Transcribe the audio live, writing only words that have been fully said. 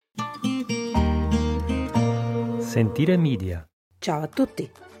Sentire Media. Ciao a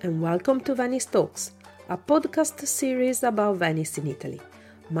tutti and welcome to Venice Talks, a podcast series about Venice in Italy.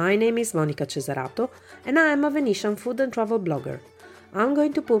 My name is Monica Cesarato and I am a Venetian food and travel blogger. I'm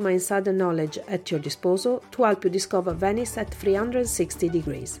going to put my insider knowledge at your disposal to help you discover Venice at 360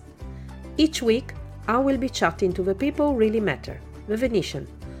 degrees. Each week, I will be chatting to the people who really matter, the Venetian.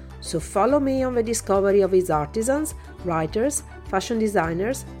 So follow me on the discovery of its artisans, writers, fashion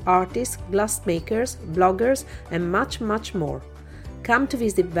designers, artists, glassmakers, bloggers, and much, much more. Come to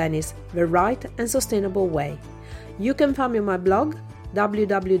visit Venice the right and sustainable way. You can find me on my blog,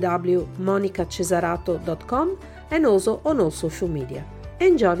 www.monicacesarato.com, and also on all social media.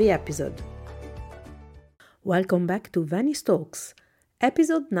 Enjoy the episode. Welcome back to Venice Talks,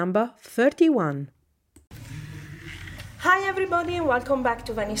 episode number 31. Hi everybody and welcome back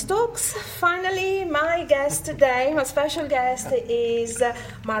to Venice Talks. Finally, my guest today, my special guest is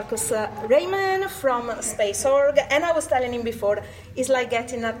Markus Reymann from Space Org, and I was telling him before, it's like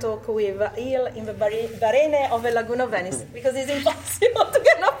getting a talk with Il in the Barene of the Laguna of Venice, because it's impossible to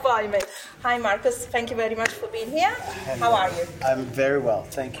get an appointment. Hi Markus, thank you very much for being here. How are you? I'm very well,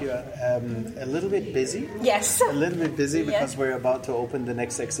 thank you. A little bit busy. Yes. A little bit busy because we're about to open the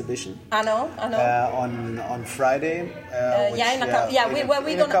next exhibition. I know. On Friday. This is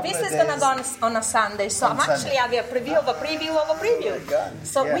going to go on a Sunday, so I'm actually having a preview of a preview of a preview.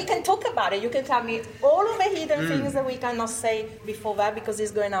 We can talk about it. You can tell me all of the hidden things that we cannot say before that because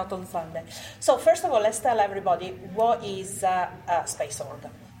it's going out on Sunday. So first of all, let's tell everybody what is Space Org.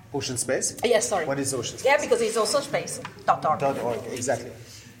 Ocean Space? Yes, sorry. What is Ocean Space? Yeah, because it's also space.org. .org, exactly.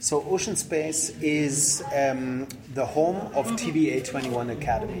 So Ocean Space is the home of Ep.31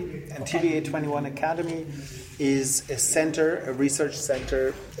 Academy. And Ep.31 Academy is a research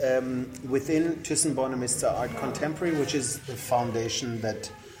center within Thyssen-Bornemisza Art Contemporary, which is the foundation that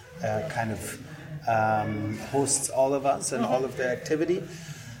hosts all of us and all of the activity.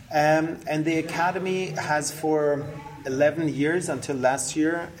 And the Academy has for 11 years until last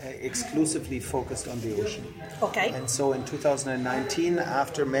year exclusively focused on the ocean. Okay. And so in 2019,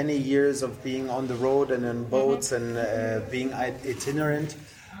 after many years of being on the road and on boats and being itinerant,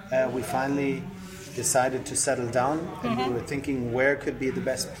 we finally decided to settle down, and we were thinking where could be the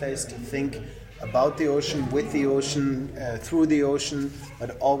best place to think about the ocean, with the ocean, through the ocean,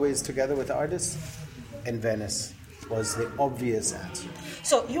 but always together with artists. And Venice was the obvious answer.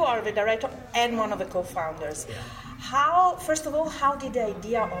 So you are the director and one of the co-founders. First of all, how did the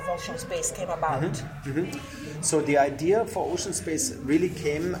idea of Ocean Space came about? So the idea for Ocean Space really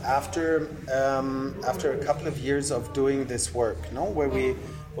came after a couple of years of doing this work, where we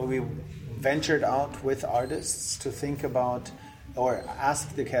ventured out with artists to think about or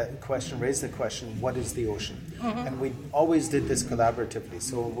ask the question, raise the question, what is the ocean? And we always did this collaboratively.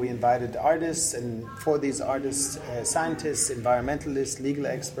 So we invited artists, and for these artists, scientists, environmentalists, legal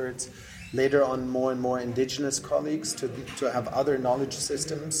experts, later on more and more indigenous colleagues to have other knowledge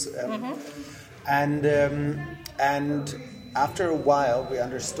systems. And after a while, we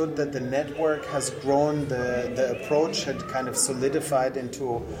understood that the network has grown, the approach had kind of solidified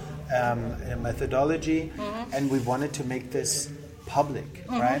into a methodology, and we wanted to make this public,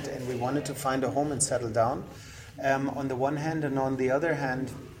 right? And we wanted to find a home and settle down. On the one hand, and on the other hand,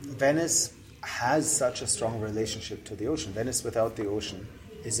 Venice has such a strong relationship to the ocean. Venice without the ocean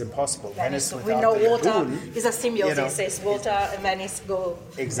is impossible. Venice without we know the water lagoon, is a symbiosis. It's water and Venice go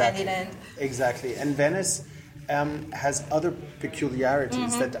hand in hand. Exactly. And Venice has other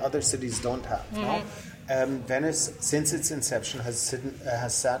peculiarities that other cities don't have. Venice, since its inception, has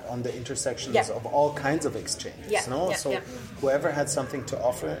sat on the intersections of all kinds of exchange. Whoever had something to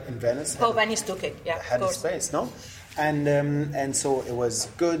offer in Venice Venice took it. Had a space. And so it was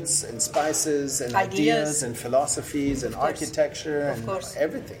goods and spices and ideas and philosophies and architecture and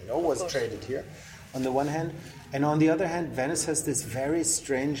everything was traded here on the one hand. And on the other hand, Venice has this very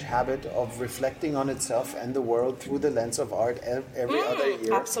strange habit of reflecting on itself and the world through the lens of art every other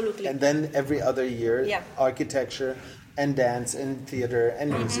year. Absolutely. And then every other year, architecture and dance and theater and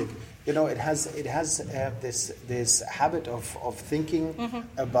music. It has this habit of thinking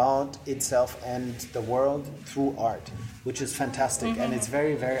about itself and the world through art, which is fantastic, and it's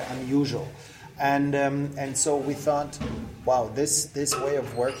very, very unusual. And so we thought, wow, this way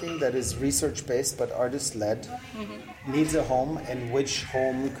of working that is research-based but artist-led needs a home, and which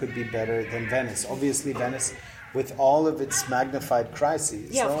home could be better than Venice? Obviously, Venice, with all of its magnified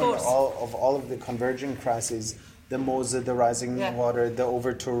crises, all of the converging crises, the Mose, the rising water, the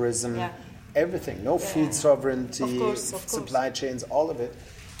over-tourism, everything, food sovereignty, supply chains, all of it.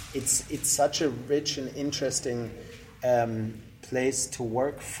 It's such a rich and interesting place to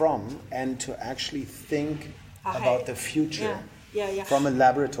work from and to actually think about the future. Yeah. From a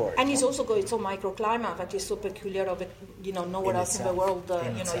laboratory. And it's also got its own microclimate that is so peculiar of it, nowhere else in the world,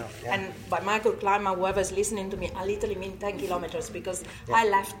 And by microclimate, whoever's listening to me, I literally mean 10 kilometers because I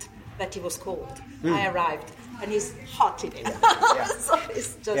left that it was cold. I arrived and it's hot in it. So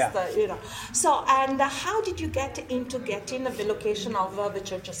it's just, So, and how did you get into getting the location of the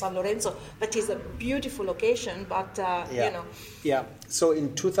Church of San Lorenzo? That is a beautiful location, but, Yeah, so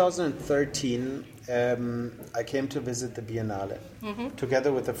in 2013, I came to visit the Biennale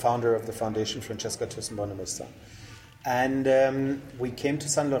together with the founder of the foundation, Francesca Thyssen-Bonnemuster. And we came to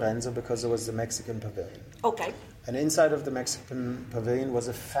San Lorenzo because there was the Mexican pavilion. Okay. And inside of the Mexican pavilion was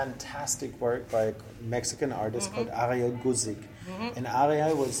a fantastic work by a Mexican artist called Ariel Guzik. And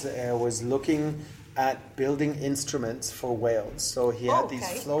Ariel was looking at building instruments for whales. So he had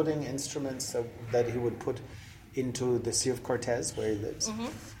these floating instruments that he would put into the Sea of Cortez, where he lives.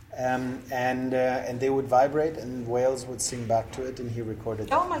 And they would vibrate, and whales would sing back to it, and he recorded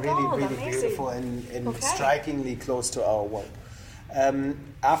that. Oh my God, really amazing. Beautiful and strikingly close to our work.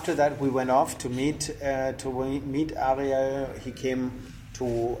 After that, we went off to meet Ariel. He came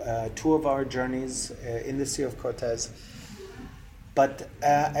to two of our journeys in the Sea of Cortez. But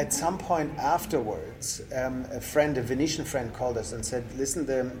at some point afterwards, a Venetian friend, called us and said, listen,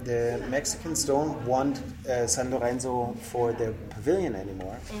 the Mexicans don't want San Lorenzo for their pavilion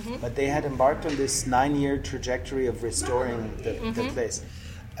anymore, but they had embarked on this 9-year trajectory of restoring the place.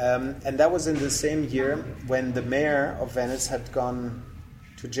 And that was in the same year when the mayor of Venice had gone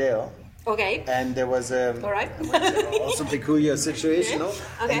to jail. Okay. And there was also a peculiar situation, no?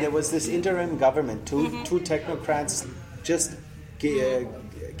 Okay. And there was this interim government, two technocrats just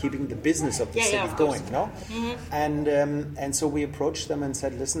keeping the business of the city going, no? And so we approached them and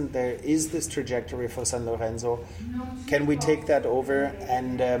said, listen, there is this trajectory for San Lorenzo. Can we take that over?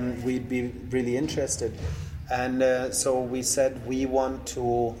 And we'd be really interested. And so we said we want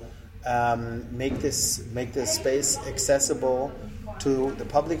to make this space accessible to the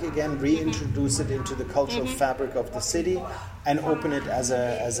public again, reintroduce it into the cultural fabric of the city, and open it as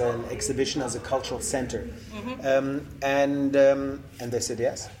an exhibition, as a cultural center. And they said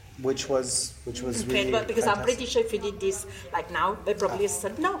yes, which was incredible, really because fantastic. I'm pretty sure if you did this like now, they probably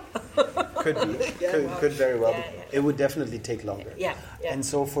said no. Could be, could very well be. It would definitely take longer. Yeah. And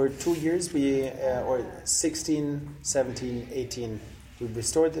so for 2 years, or 16, 17, 18, we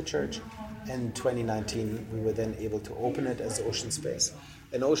restored the church. In 2019, we were then able to open it as Ocean Space.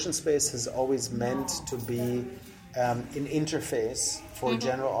 And Ocean Space has always meant to be an interface for a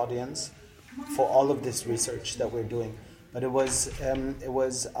general audience for all of this research that we're doing. But it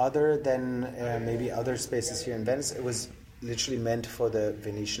was other than maybe other spaces here in Venice. It was literally meant for the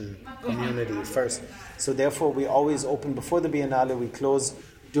Venetian community first. So therefore, we always open before the Biennale. We close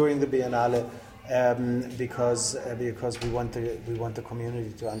during the Biennale. Because we want the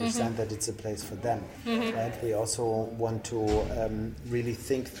community to understand that it's a place for them, right? We also want to really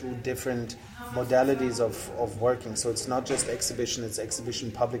think through different modalities of working. So it's not just exhibition; it's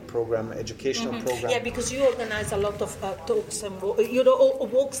exhibition, public program, educational program. Yeah, because you organize a lot of talks and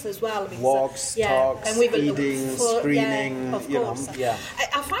walks as well. Because, walks, talks, and feeding, screening.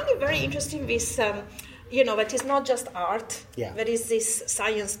 I find it very interesting this. That is not just art. There is this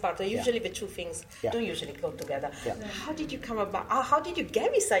science part. Usually the two things don't usually go together. How did you come about? How did you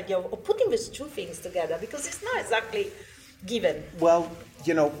get this idea of putting these two things together? Because it's not exactly given. Well,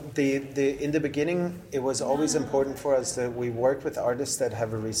 in the beginning, it was always important for us that we work with artists that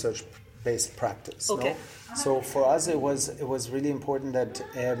have a research-based practice. Okay. No? So for us, it was really important that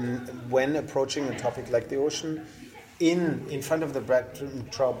when approaching a topic like the ocean, in front of the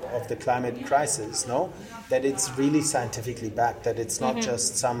backdrop of the climate crisis, that it's really scientifically backed, that it's not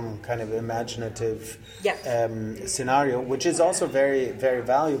just some kind of imaginative scenario, which is also very, very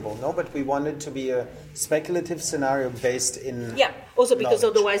valuable, but we want it to be a speculative scenario based in also because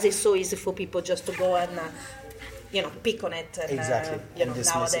knowledge. Otherwise it's so easy for people just to go and pick on it. And, exactly.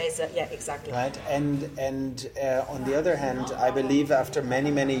 Nowadays, exactly. Right, and on the other hand, I believe after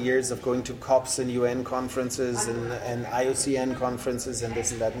many, many years of going to COPs and UN conferences and IUCN conferences and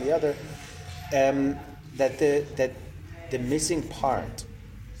this and that and the other, that the missing part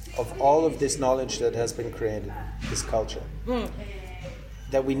of all of this knowledge that has been created is culture.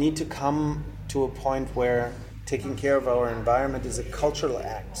 That we need to come to a point where taking care of our environment is a cultural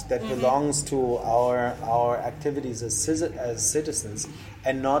act that belongs to our activities as citizens,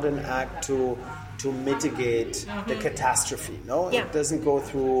 and not an act to mitigate the catastrophe. No, it doesn't go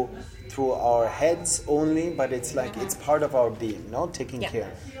through our heads only, but it's like it's part of our being. No, taking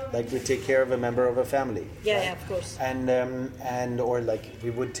care, like we take care of a member of a family. Yeah, of course. And or like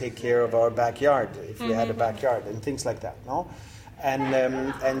we would take care of our backyard if we had a backyard and things like that. No.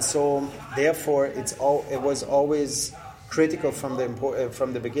 And so therefore it was always critical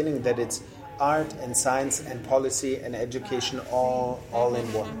from the beginning that it's art and science and policy and education all in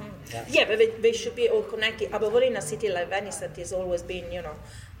one. Yeah, but they should be all connected. Above all, in a city like Venice, that has always been,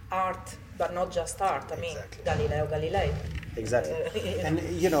 art, but not just art. I mean, Galileo Galilei. Exactly. And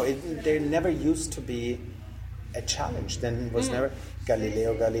there never used to be a challenge. Then was never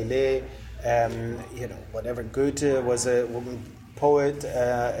Galileo Galilei. Whatever. Goethe was a poet,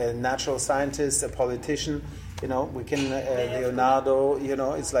 a natural scientist, a politician. We can Leonardo.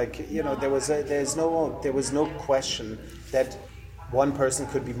 It's like there was no question that one person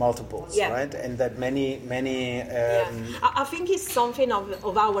could be multiples, right? And that many. I think it's something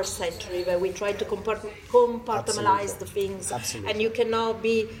of our century where we try to compartmentalize the things. Absolutely. And you cannot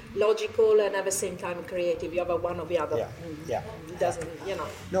be logical and at the same time creative. You have one or the other. It doesn't,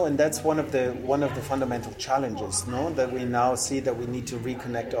 No, and that's one of the fundamental challenges, no? That we now see that we need to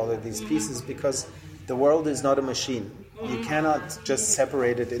reconnect all of these pieces, because the world is not a machine. You cannot just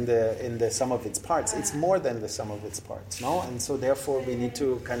separate it in the sum of its parts. It's more than the sum of its parts, no? And so therefore we need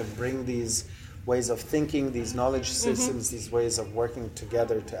to kind of bring these ways of thinking, these knowledge systems, these ways of working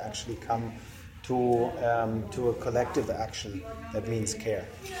together to actually come to a collective action that means care.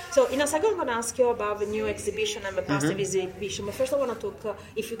 So in a second I'm going to ask you about the new exhibition and the past exhibition, but first I want to talk,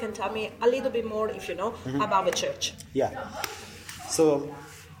 if you can tell me a little bit more, if you know, about the church. Yeah. So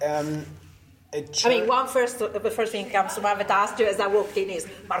the first thing that comes to mind that I asked you as I walked in is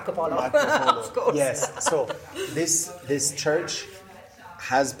Marco Polo. Of course. Yes. So this church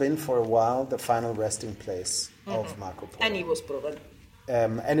has been for a while the final resting place of Marco Polo, and it was proven.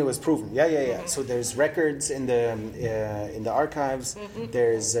 And it was proven. Yeah. So there's records in the archives.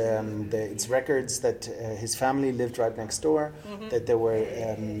 There's it's records that his family lived right next door. That there were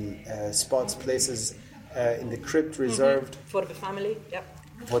places in the crypt reserved for the family. Yep.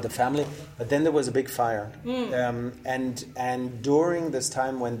 For the family, but then there was a big fire, and during this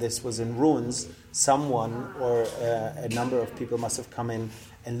time when this was in ruins, someone or a number of people must have come in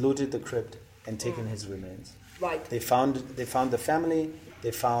and looted the crypt and taken his remains. Right. They found the family. They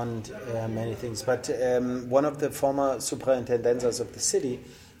found many things, but one of the former superintendents of the city,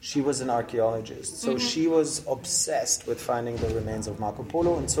 she was an archaeologist, so she was obsessed with finding the remains of Marco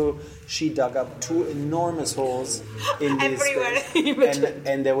Polo, and so she dug up 2 enormous holes in this everywhere.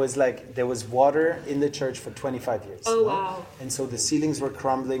 And there was water in the church for 25 years. Oh, wow. And so the ceilings were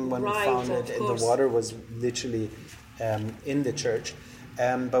crumbling when we found it, and the water was literally in the church.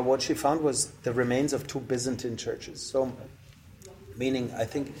 But what she found was the remains of 2 Byzantine churches. So, meaning, I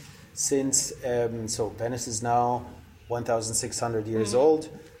think, since Venice is now 1,600 years old.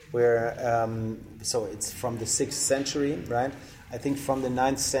 Where so it's from the 6th century, right? I think from the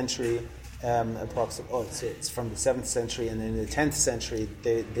 9th century, approximately. It's from the 7th century, and in the 10th century,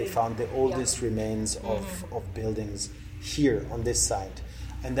 they found the oldest remains of buildings here on this site,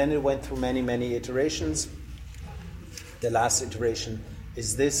 and then it went through many iterations. The last iteration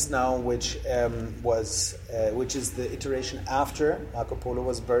is this now, which is the iteration after Marco Polo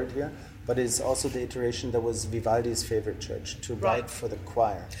was buried here. But it's also the iteration that was Vivaldi's favorite church to write for the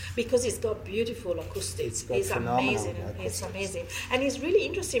choir. Because it's got beautiful acoustics. It's amazing. It's amazing. And it's really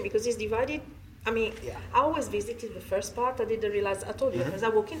interesting because it's divided. I mean, I always visited the first part. I didn't realize, I told you, as I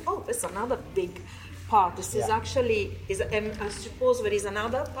walk in, there's another big part. This is actually, I suppose there is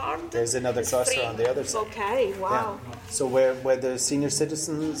another part. There's another cluster on the other side. Okay, wow. Yeah. So where the senior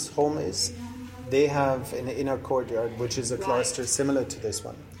citizens' home is, they have an inner courtyard, which is a cloister similar to this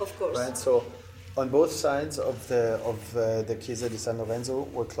one. Of course. Right. So, on both sides of the Chiesa di San Lorenzo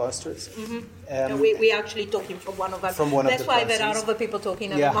were cloisters. We actually talking from one of them. That's why there are other people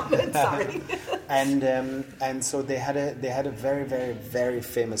talking at the moment. Sorry. And so they had a very, very, very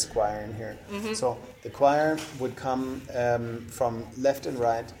famous choir in here. So the choir would come from left and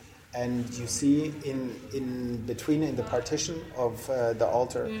right. And you see in between, in the partition of the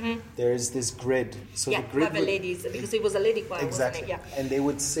altar, there's this grid. So the grid the ladies, because it was a lady choir, exactly. wasn't it? Yeah. And they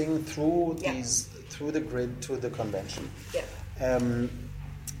would sing through through the grid to the convention.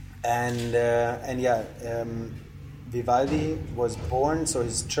 Vivaldi was born, so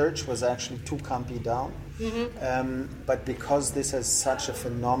his church was actually 2 campi down. But because this has such a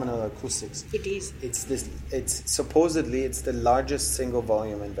phenomenal acoustics, it is. It's supposedly the largest single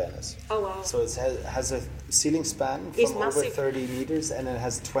volume in Venice. Oh wow! So it has a ceiling span from over 30 meters, and it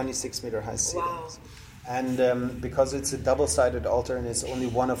has 26 meter high ceilings. Wow. And because it's a double-sided altar, and it's only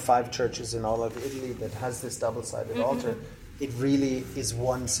one of 5 churches in all of Italy that has this double-sided altar, it really is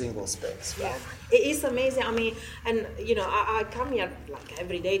one single space, right? Yeah, it is amazing. I mean, and I come here like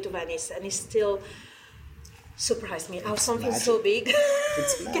every day to Venice, and it still surprised me how something so big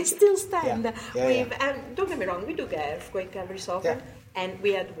can still stand. And don't get me wrong, we do get earthquake every so often. Yeah. And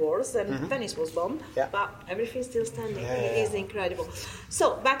we had wars, and Venice was bombed, but everything's still standing. It is incredible.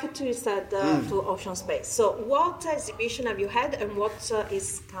 So back to you said to Ocean Space. So what exhibition have you had, and what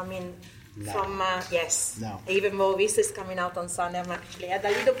is coming from? Even more. This is coming out on Sunday. I'm actually had a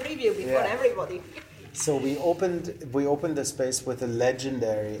little preview before everybody. So we opened the space with a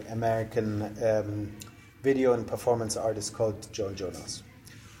legendary American video and performance artist called Joan Jonas,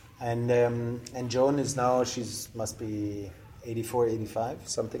 and Joan is now must be 84, 85,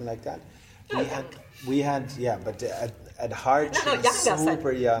 something like that. We had, but at heart she's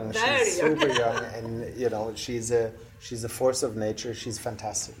super young. She's super young, and she's a force of nature. She's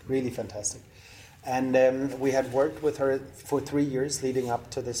fantastic, really fantastic. And we had worked with her for 3 years leading up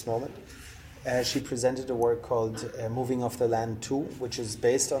to this moment. She presented a work called Moving Off the Land 2, which is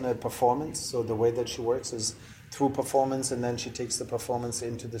based on a performance. So the way that she works is through performance, and then she takes the performance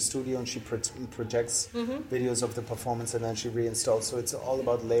into the studio, and she projects videos of the performance, and then she reinstalls. So it's all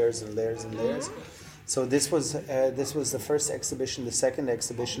about layers and layers and layers. So this was the first exhibition. The second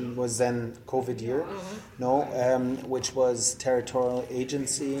exhibition was then COVID year, which was Territorial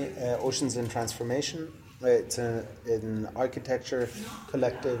Agency, Oceans in Transformation. It's an architecture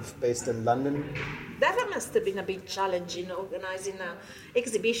collective based in London. That must have been a big challenge in organizing an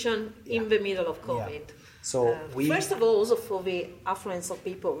exhibition in the middle of COVID. Yeah. So first of all, also for the affluence of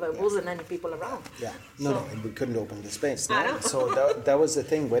people, there wasn't any people around. Yeah, and we couldn't open the space. No? So that was the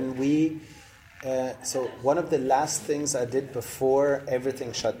thing. When so one of the last things I did before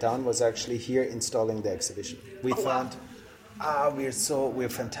everything shut down was actually here installing the exhibition. We thought, we're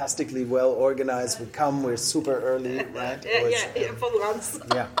fantastically well organized. We're super early, right? For once.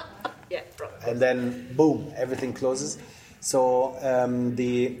 And then boom, everything closes. So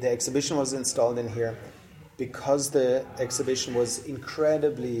the exhibition was installed in here because the exhibition was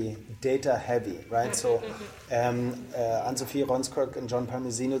incredibly data heavy, right? So Anne-Sophie Ronskirk and John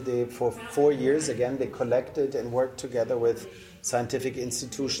Parmesino, for 4 years again, they collected and worked together with scientific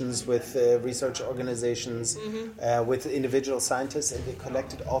institutions, with research organizations, with individual scientists, and they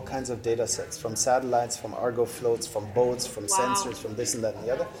collected all kinds of data sets from satellites, from Argo floats, from boats, from sensors, from this and that and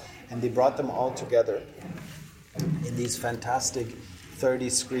the other, and they brought them all together in these fantastic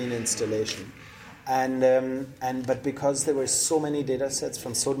 30-screen installation. But because there were so many data sets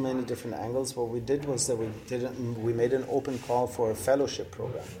from so many different angles, what we did was that we made an open call for a fellowship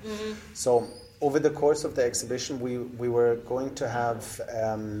program. So over the course of the exhibition, we were going to have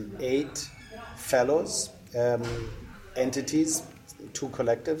 8 fellows, entities, 2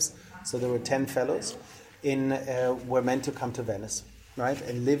 collectives. So there were 10 fellows were meant to come to Venice, right,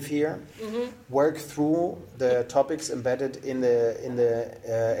 and live here, work through the topics embedded in the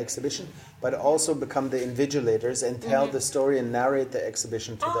exhibition, but also become the invigilators and tell the story and narrate the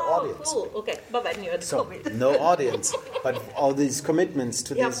exhibition to the audience. Cool. Okay, but then you had COVID. No audience, but all these commitments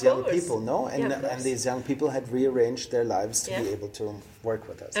to these young people, and these young people had rearranged their lives to be able to work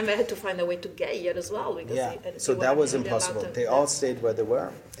with us. And they had to find a way to get here as well. Because so that was impossible. They all stayed where they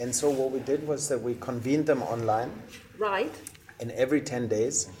were. And so what we did was that we convened them online. Right. And every 10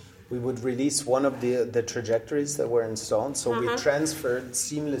 days, we would release one of the trajectories that were installed. So we transferred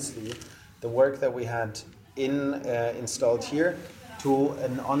seamlessly the work that we had installed here to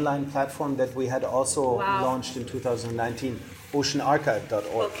an online platform that we had also launched in 2019,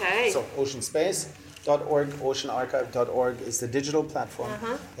 oceanarchive.org. Okay. So oceanspace.org, oceanarchive.org is the digital platform.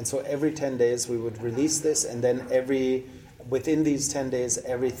 And so every 10 days we would release this, and then within these 10 days,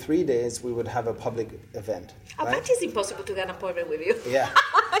 every 3 days, we would have a public event. I bet it's impossible to get an appointment with you. Yeah.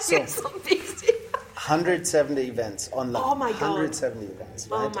 You're so busy. 170 events online. Oh my God. 170 events,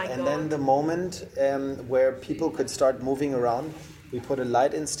 right? Oh my God. And then the moment where people could start moving around, we put a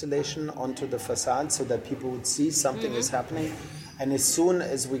light installation onto the facade so that people would see something is happening. And as soon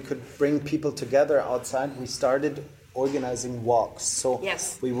as we could bring people together outside, we started organizing walks. So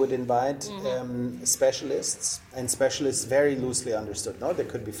we would invite specialists, and specialists very loosely understood. No, they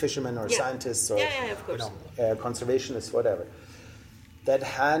could be fishermen or scientists or of course. Conservationists, whatever. that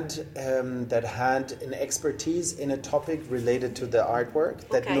had an expertise in a topic related to the artwork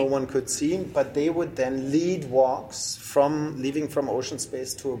that no one could see, but they would then lead walks leaving from ocean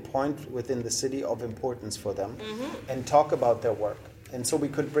space to a point within the city of importance for them and talk about their work. And so we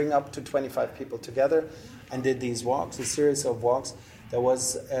could bring up to 25 people together and did these walks, a series of walks that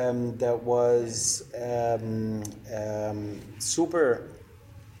was super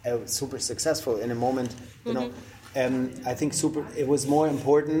successful in a moment, you know. I think it was more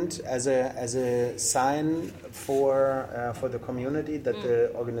important as a sign for the community that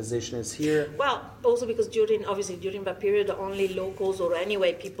the organization is here. Well, also because during that period, only locals or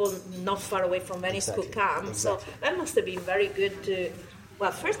anyway people not far away from Venice could come. So that must have been very good to.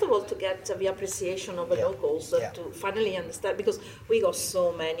 Well, first of all, to get the appreciation of the locals, to finally understand, because we got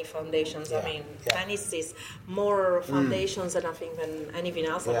so many foundations. I mean, Venice is more foundations than I think than anything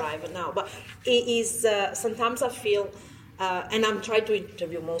else arrived now. But it is, sometimes I feel, and I'm trying to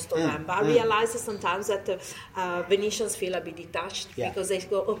interview most of them, but I realize sometimes that Venetians feel a bit detached because they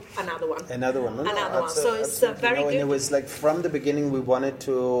go, another one. Another one. So it's very good. And it was like from the beginning we wanted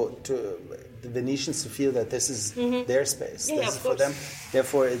to the Venetians to feel that this is their space. This is for them.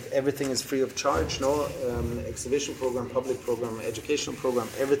 Therefore, everything is free of charge. No exhibition program, public program, educational program.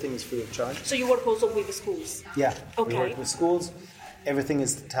 Everything is free of charge. So you work also with the schools? Yeah. We work with schools. Everything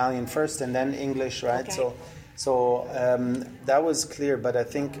is Italian first, and then English, right? Okay. So that was clear. But I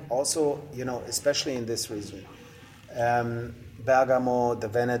think also, you know, especially in this region, Bergamo, the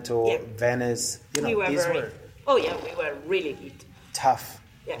Veneto, Venice. You know, we were really good. Tough.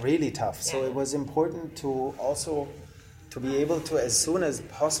 Yeah. Really tough. So it was important to also to be able to, as soon as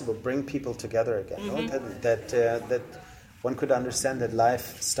possible, bring people together again. No? That one could understand that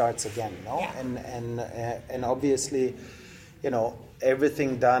life starts again. No, and obviously, you know,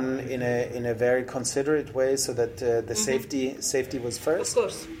 everything done in a very considerate way, so that the safety was first. Of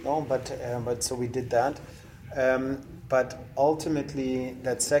course. No, but so we did that. But ultimately,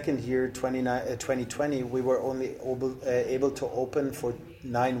 that second year, 2020, we were only able to open for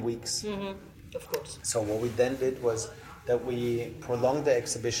 9 weeks. Of course. So what we then did was that we prolonged the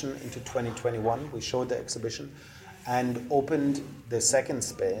exhibition into 2021. We showed the exhibition and opened the second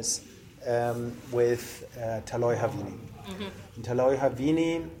space with Taloi Havini. And Taloi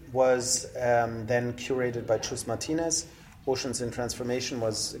Havini was then curated by Chus Martinez. Oceans in Transformation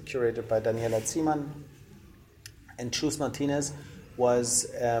was curated by Daniela Ziemann. And Chus Martinez was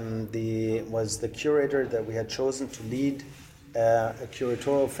the curator that we had chosen to lead a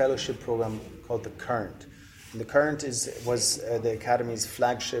curatorial fellowship program called The Current. And The Current was the Academy's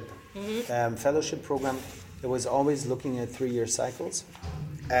flagship fellowship program. It was always looking at 3-year cycles.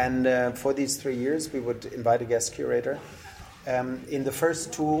 And for these 3 years, we would invite a guest curator. In the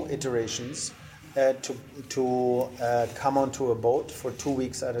first 2 iterations, to come onto a boat for 2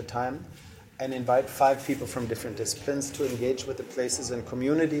 weeks at a time and invite 5 people from different disciplines to engage with the places and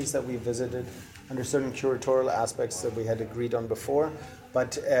communities that we visited under certain curatorial aspects that we had agreed on before.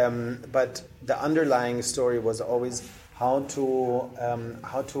 But the underlying story was always how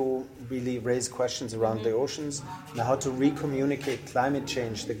to really raise questions around the oceans and how to recommunicate climate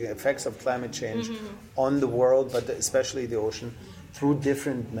change, the effects of climate change on the world, but especially the ocean, through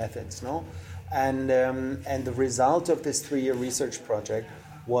different methods. No, and the result of this 3-year research project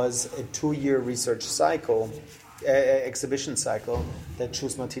was a 2-year research cycle, exhibition cycle that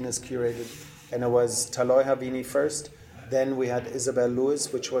Chus Martinez curated, and it was Taloi Havini first. Then we had Isabel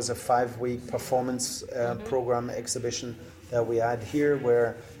Lewis, which was a 5-week performance program exhibition that we had here,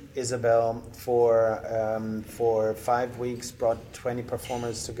 where Isabel for 5 weeks brought 20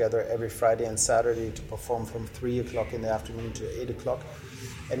 performers together every Friday and Saturday to perform from 3 o'clock in the afternoon to 8 o'clock.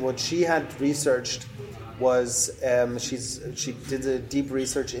 And what she had researched was she did a deep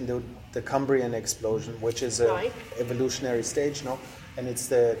research into the Cambrian explosion, which is an evolutionary stage, no? And it's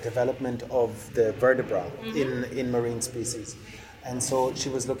the development of the vertebra in marine species. And so she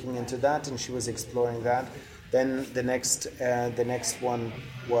was looking into that, and she was exploring that. Then the next one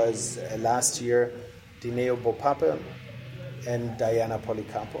was last year, Dineo Bopape and Diana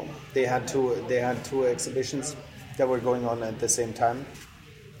Policarpo. They had two exhibitions that were going on at the same time.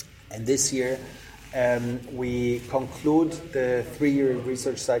 And this year, we conclude the 3-year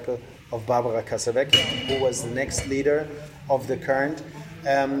research cycle of Barbara Casavecchia, who was the next leader of The Current.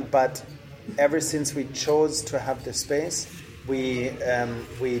 But ever since we chose to have the space, we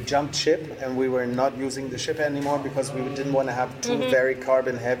jumped ship, and we were not using the ship anymore because we didn't want to have two very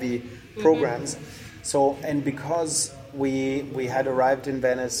carbon-heavy programs. So, and because we had arrived in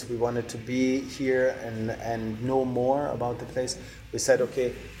Venice. We wanted to be here and know more about the place. We said,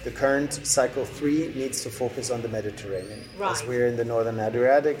 okay, the current cycle 3 needs to focus on the Mediterranean. Right. As we're in the northern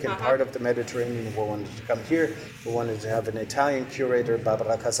Adriatic and part of the Mediterranean, we wanted to come here. We wanted to have an Italian curator,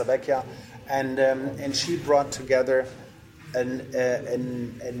 Barbara Casavecchia, and she brought together a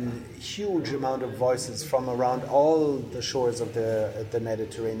huge amount of voices from around all the shores of the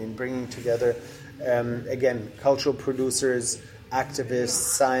Mediterranean, bringing together, again, cultural producers,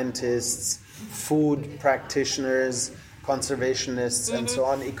 activists, scientists, food practitioners, conservationists, and so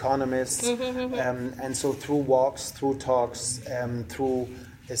on, economists. And so through walks, through talks, through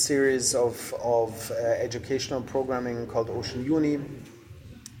a series of educational programming called Ocean Uni,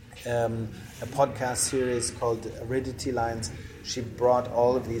 a podcast series called Aridity Lines. She brought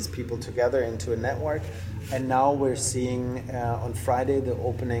all of these people together into a network, and now we're seeing on Friday the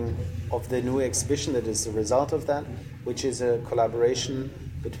opening of the new exhibition that is the result of that, which is a collaboration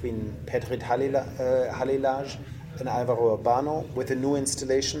between Petrit Halilaj and Alvaro Urbano with a new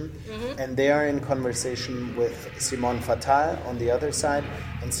installation, and they are in conversation with Simone Fattal on the other side,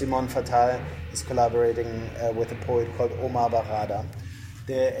 and Simone Fattal is collaborating with a poet called Omar Barada.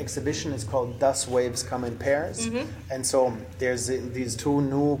 The exhibition is called Thus Waves Come in Pairs, and so there's these two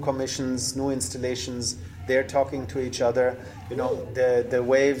new commissions, new installations. They're talking to each other. You know, the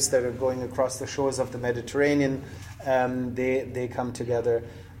waves that are going across the shores of the Mediterranean, they come together,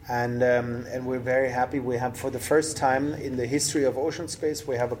 and we're very happy. We have, for the first time in the history of ocean space,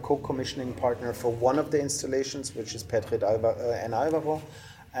 we have a co-commissioning partner for one of the installations, which is Petrit and Alvaro.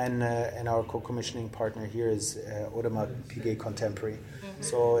 And our co-commissioning partner here is Audemars Piguet Contemporary.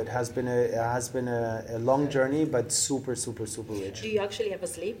 So it has been a long journey, but super rich. Do you actually have a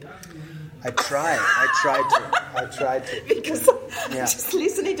sleep? I try to. Because just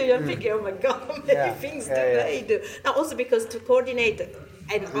listening to your figure, oh my God, how many things do they do? Now also because to coordinate,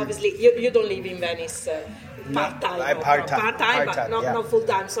 and obviously you don't live in Venice part-time, but not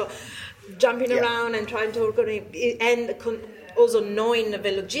full-time. So jumping around and trying to organize and also knowing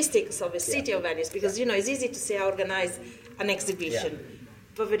the logistics of the city of Venice, because it's easy to say organize an exhibition,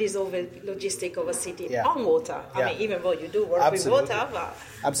 but there is all the logistic of a city on water. I mean, even though you do work with water, but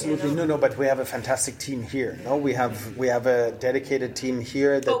absolutely no. But we have a fantastic team here. No, we have a dedicated team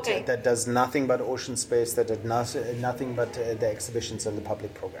here that does nothing but ocean space, that does nothing but the exhibitions and the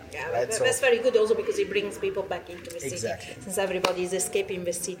public program. Yeah, right? That's very good also because it brings people back into the city. Exactly. Since everybody is escaping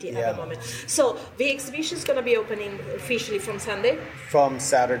the city at the moment. So the exhibition is going to be opening officially from Sunday. From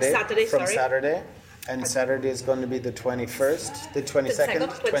Saturday. And Saturday is going to be the 21st, the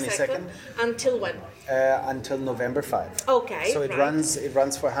 22nd. Until when? Until November 5. Okay. So it runs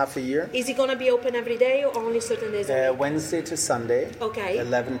for half a year. Is it going to be open every day or only certain days a week? Wednesday to Sunday. Okay.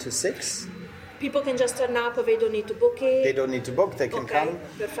 11 to 6. People can just turn up, they don't need to book it? They don't need to book, they can come.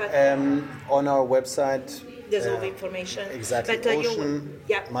 Perfect. On our website. There's all the information. Exactly.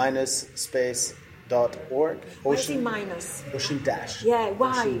 Ocean-space.org. Why is it minus? Ocean dash. Yeah,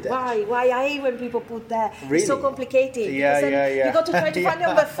 why? Why? I hate when people put that. Really? It's so complicated. Yeah. You got to try to find it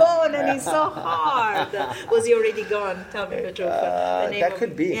on the phone and it's so hard. Was he already gone? Tell me the truth. That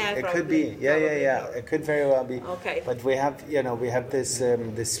could be. Yeah, it could be. Yeah. It could very well be. Okay. But we have this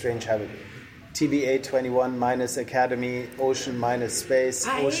strange habit. TBA21 minus Academy, Ocean minus Space,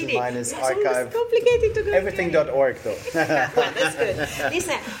 Ocean minus Archive. It's complicated to go. Everything.org though. Well, that's good.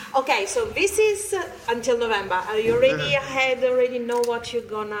 Listen, okay, so this is until November. Are you already ahead? Already know what you're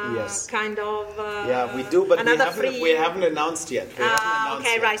gonna kind of? Yeah, we do, but we haven't announced yet.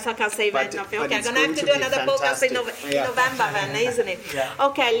 Right. So I can't say that. Okay, I'm gonna have to do another podcast in November then, isn't it? Yeah.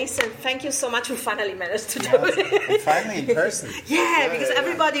 Okay, listen. Thank you so much. We finally managed to do it. And finally in person. Because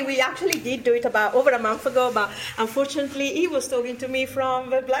everybody, we actually did do it about over a month ago, but unfortunately he was talking to me from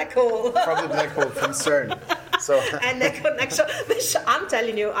the black hole. From CERN. So and the connection, I'm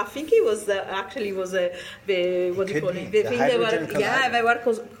telling you, I think it was the what do you call it? The thing they were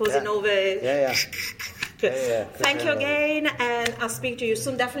causing over. Thank you again, and I'll speak to you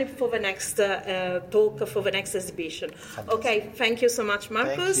soon, definitely for the next talk, for the next exhibition. Fantastic. Okay, thank you so much,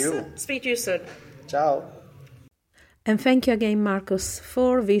 Markus. Thank you. Speak to you soon. Ciao. And thank you again, Markus,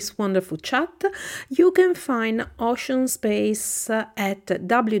 for this wonderful chat. You can find Ocean Space at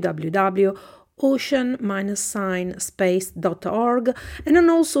www.ocean-space.org and on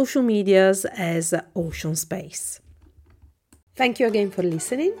all social medias as Ocean Space. Thank you again for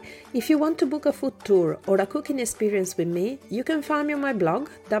listening. If you want to book a food tour or a cooking experience with me, you can find me on my blog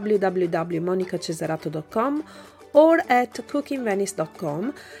www.monicacesarato.com or at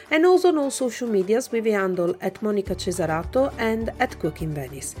cookingvenice.com, and also on all social medias with the handle at Monica Cesarato and at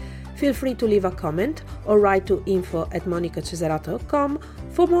cookingvenice. Feel free to leave a comment or write to info@monicacesarato.com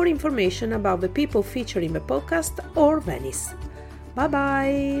for more information about the people featured in the podcast or Venice. Bye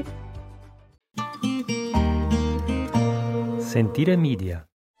bye! Sentire Media.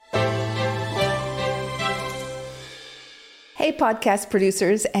 Hey, podcast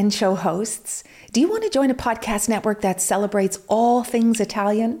producers and show hosts. Do you want to join a podcast network that celebrates all things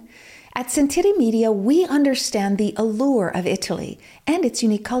Italian? At Sentire Media, we understand the allure of Italy and its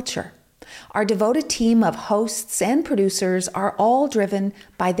unique culture. Our devoted team of hosts and producers are all driven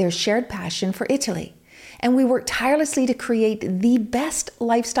by their shared passion for Italy. And we work tirelessly to create the best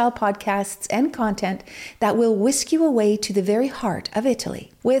lifestyle podcasts and content that will whisk you away to the very heart of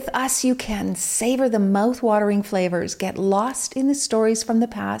Italy. With us, you can savor the mouth-watering flavors, get lost in the stories from the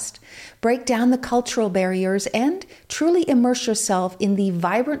past, break down the cultural barriers, and truly immerse yourself in the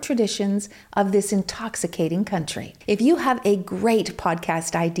vibrant traditions of this intoxicating country. If you have a great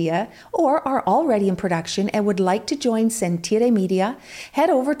podcast idea or are already in production and would like to join Sentire Media,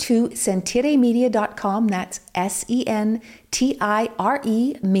 head over to sentiremedia.com, that's SENTIRE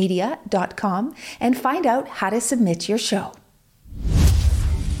media.com, and find out how to submit your show.